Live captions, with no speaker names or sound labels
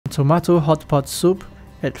tomato hot pot soup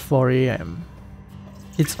at 4 AM.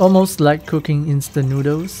 It's almost like cooking instant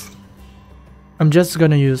noodles. I'm just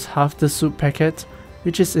gonna use half the soup packet,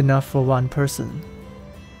 which is enough for one person.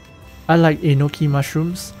 I like enoki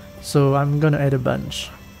mushrooms, so I'm gonna add a bunch.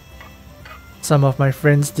 Some of my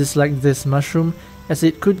friends dislike this mushroom as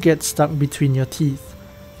it could get stuck between your teeth,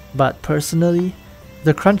 but personally,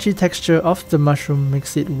 the crunchy texture of the mushroom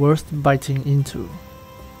makes it worth biting into.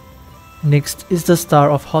 Next is the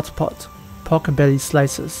star of Hotpot, pork belly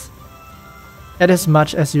slices. Add as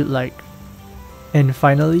much as you'd like. And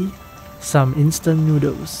finally, some instant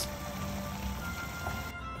noodles.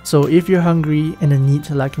 So if you're hungry and a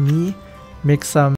neat like me, make some